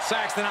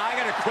 Saxton, I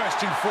got a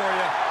question for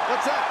you.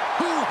 What's that?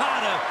 Who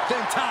hotter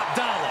than Top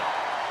Dolla?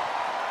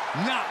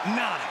 Not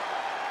Nada.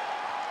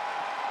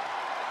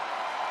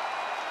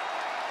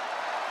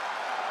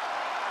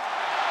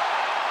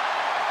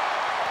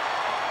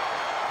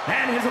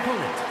 And his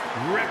opponent,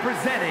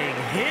 representing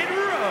Hit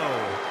Row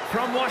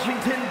from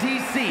Washington,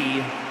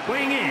 D.C.,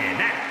 weighing in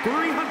at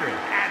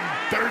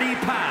 330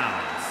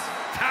 pounds,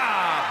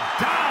 Top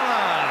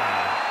Dolla.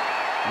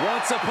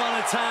 Once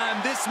upon a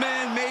time, this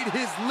man made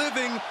his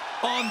living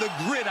on the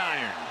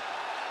gridiron.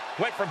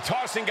 Went from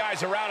tossing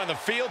guys around on the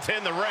field to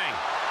in the ring.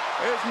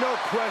 There's no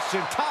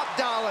question. Top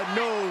Dolla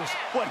knows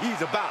what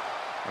he's about.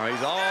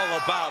 He's all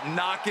about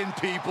knocking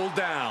people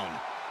down.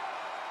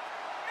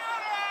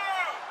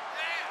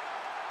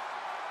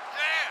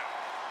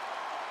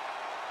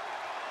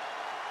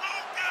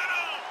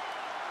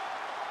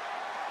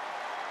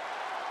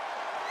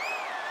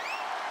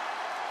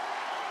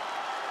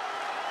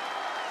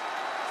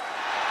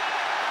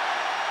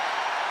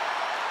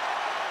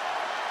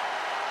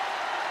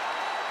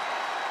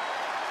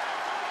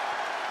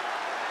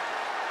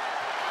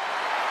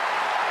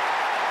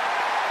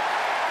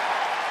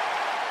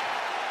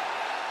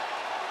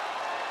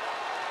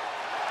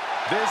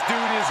 This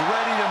dude is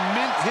ready to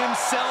mint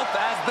himself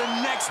as the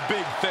next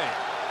big thing.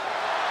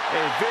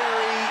 A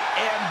very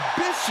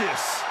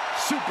ambitious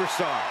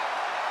superstar.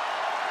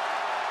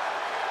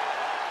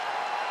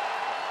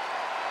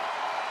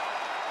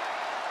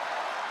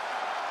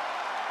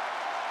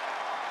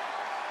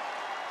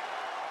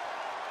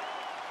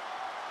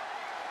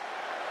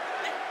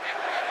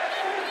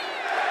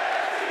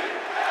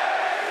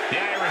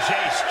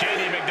 Ace,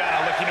 J.D.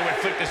 Mcdonagh looking to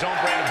inflict his own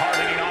brand of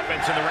hard-hitting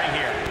offense in the ring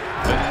here.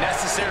 The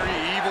necessary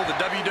evil the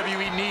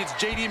WWE needs.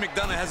 J.D.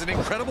 Mcdonagh has an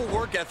incredible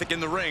work ethic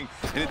in the ring,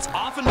 and it's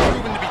often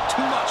proven to be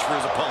too much for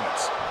his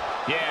opponents.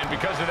 Yeah, and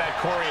because of that,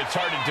 Corey, it's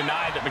hard to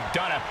deny that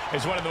Mcdonagh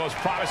is one of the most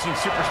promising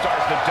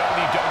superstars the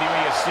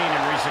WWE has seen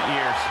in recent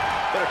years.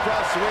 But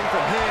across the ring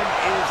from him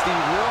is the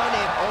one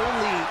and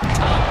only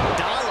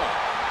Top Dolla.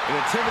 An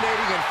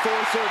intimidating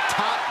enforcer.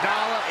 Top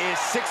Dolla is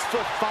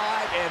 6'5"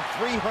 and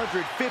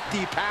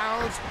 350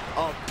 pounds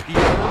of pure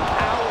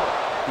power.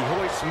 He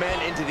hoists men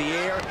into the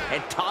air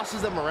and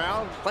tosses them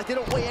around like they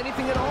don't weigh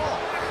anything at all.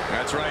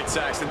 That's right,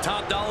 Saxton.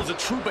 Top Dolla's a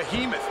true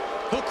behemoth.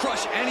 He'll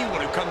crush anyone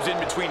who comes in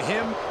between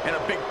him and a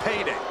big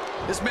payday.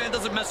 This man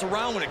doesn't mess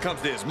around when it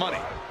comes to his money.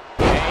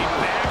 A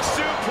back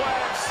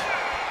suplex.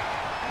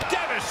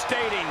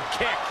 Devastating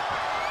kick.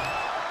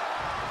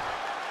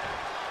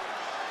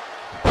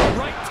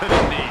 Right to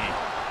the knee.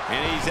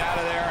 And he's out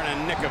of there in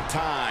a nick of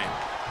time.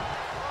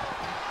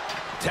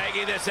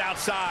 Tagging this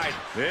outside.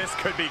 This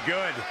could be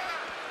good.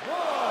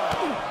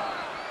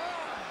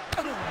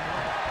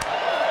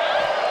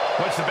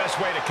 What's the best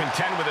way to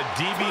contend with a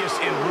devious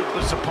and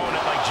ruthless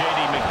opponent like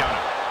J.D.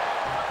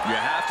 Mcdonagh? You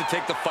have to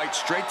take the fight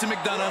straight to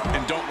Mcdonagh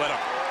and don't let up.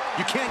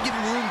 You can't give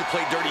him room to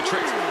play dirty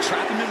tricks.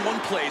 Trap him in one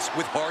place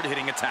with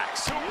hard-hitting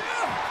attacks. Oh,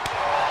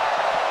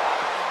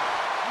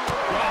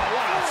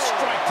 what a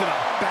strike to the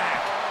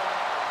back.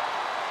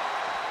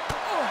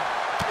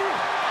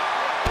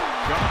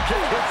 Drop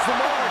kick hits the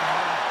mark.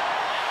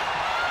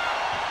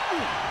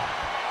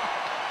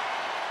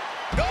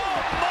 Oh,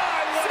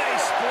 my, what a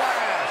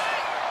splash.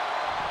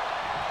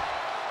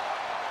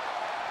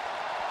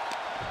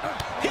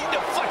 He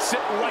deflects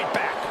it right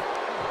back.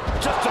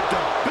 Just a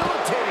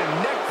debilitating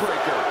neck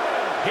breaker.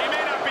 He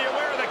may not be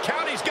aware of the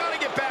count. He's got to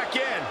get back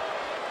in.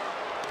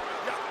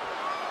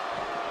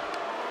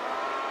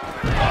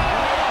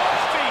 Oh,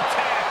 feet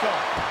tackle.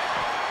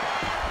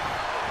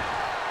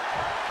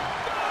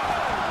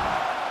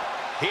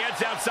 He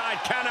heads outside.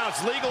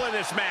 Countouts legal in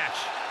this match.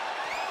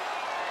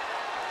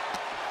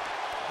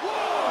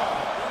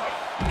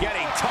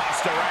 Getting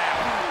tossed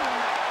around.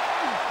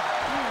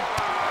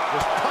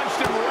 Just punched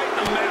him right in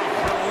the mouth.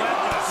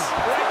 Relentless.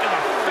 Right in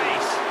the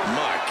face.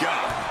 My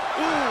God.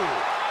 Ooh.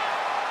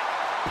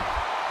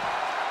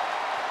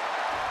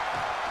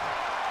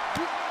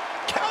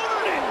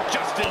 Countered it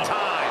just in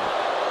time.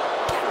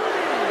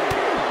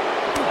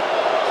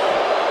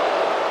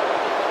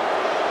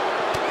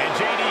 And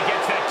J.D.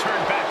 gets that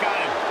turn back on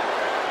him.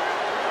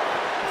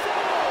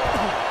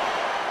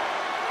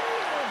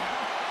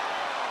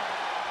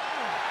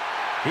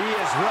 He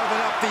is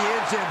revving up the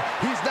engine.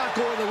 He's not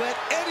going to let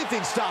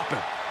anything stop him.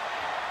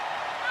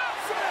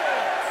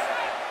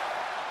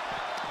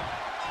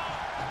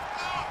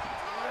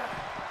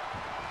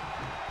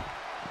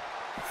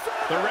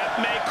 The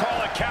ref may call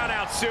a count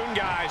out soon,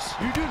 guys.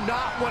 You do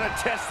not want to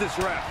test this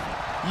ref.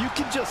 You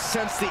can just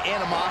sense the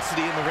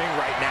animosity in the ring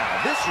right now.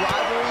 This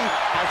rivalry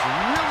has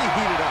really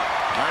heated up.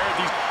 I heard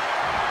these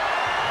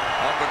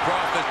up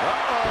across the...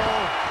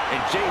 Uh-oh.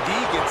 And J.D.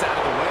 gets out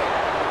of the way.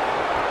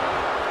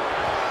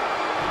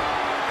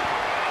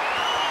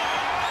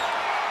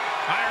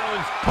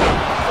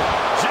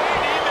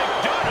 J.D.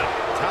 Mcdonagh.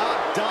 Top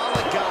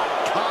Dolla got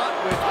caught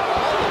with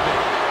all of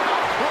it. How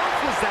close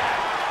was that?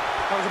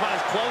 That was about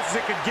as close as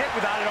it could get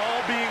without it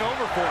all being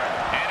over for him.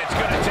 And it's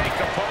going to take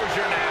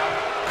composure now.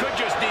 Could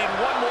just need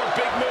one more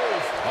big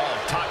move. Oh,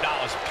 Top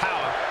Dolla's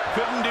power.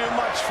 Couldn't do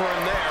much for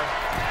him there.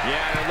 Yeah,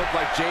 and it looked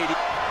like J.D.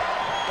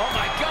 Oh,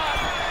 my God.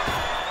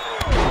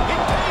 He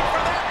paid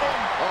for that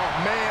one. Oh,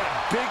 man,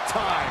 big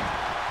time.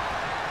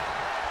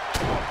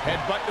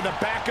 Headbutt to the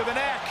back of the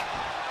neck.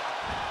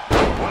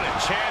 What a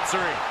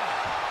chancery.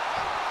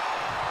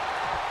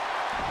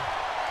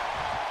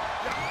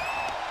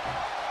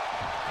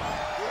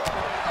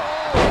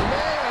 Oh,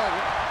 man.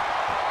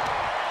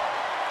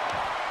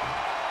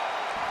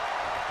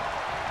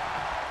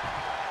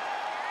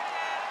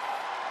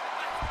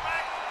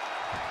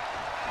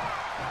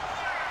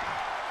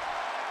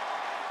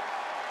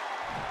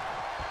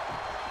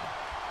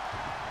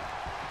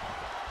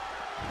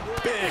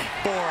 Big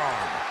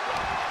forearm.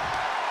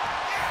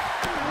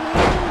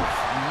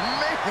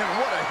 Man,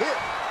 what a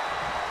hit.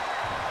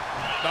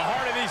 The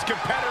heart of these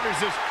competitors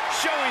is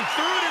showing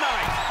through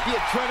tonight. The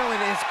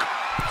adrenaline is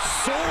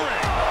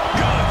Soaring.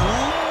 Good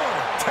Lord.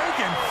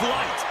 Taking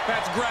flight.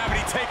 That's gravity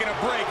taking a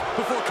break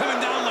before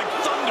coming down like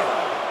thunder.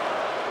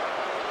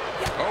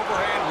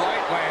 Overhand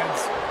right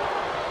lands.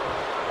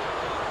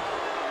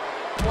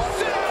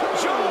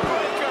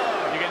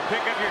 Jawbreaker. You can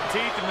pick up your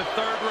teeth in the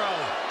third row.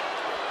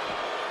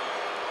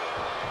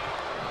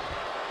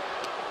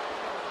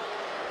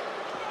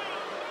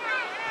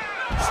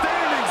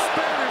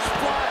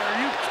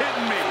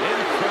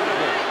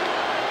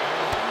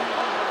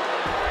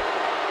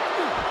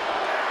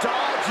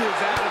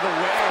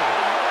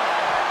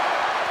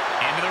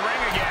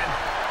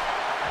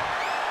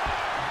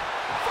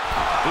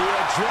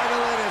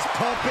 adrenaline is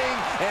pumping,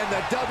 and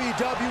the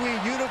WWE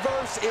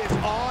Universe is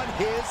on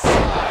his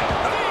side.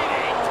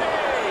 DDT!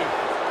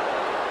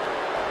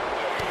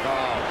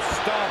 Oh,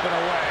 stomping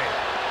away.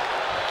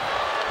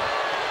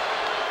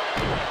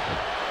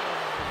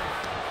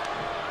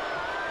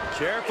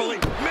 Carefully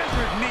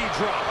measured knee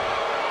drop.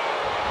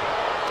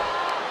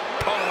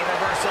 Oh, the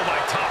reversal by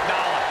Top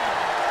Dolla.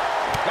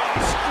 Oh,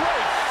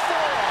 straight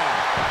forearm.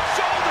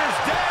 Shoulders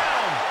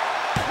down.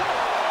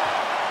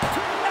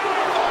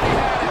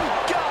 You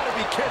gotta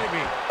be kidding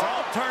me.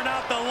 Don't turn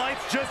out the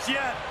lights just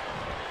yet.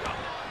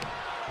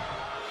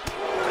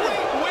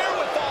 Great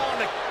wherewithal on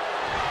the...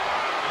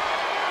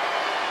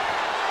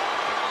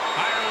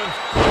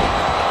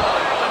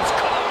 Ireland's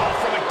call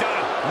from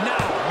Mcdonagh.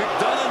 Now,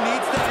 Mcdonagh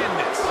needs to end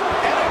this.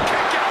 And a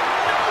kick out.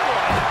 No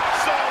one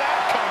saw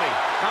that coming.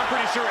 I'm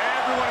pretty sure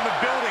everyone in the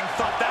building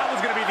thought that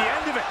was going to be the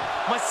end of it,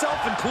 myself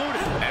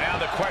included. And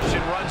now the question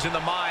runs in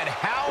the mind,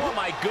 how am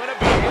I going to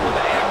be able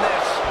to end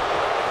this?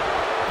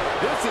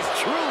 This is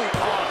truly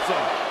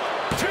awesome.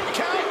 2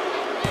 count.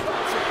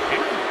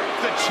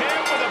 The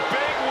champ with a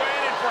big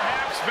win and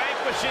perhaps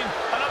vanquishing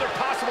another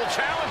possible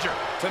challenger.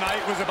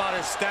 Tonight was about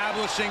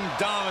establishing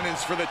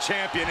dominance for the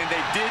champion, and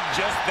they did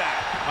just that.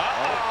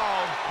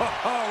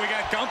 Uh-oh. We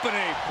got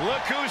company.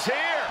 Look who's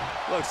here.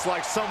 Looks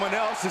like someone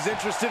else is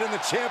interested in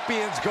the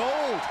champion's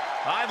gold.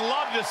 I'd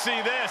love to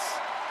see this.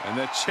 And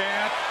the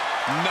champ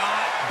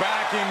not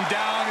backing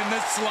down in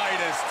the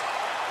slightest.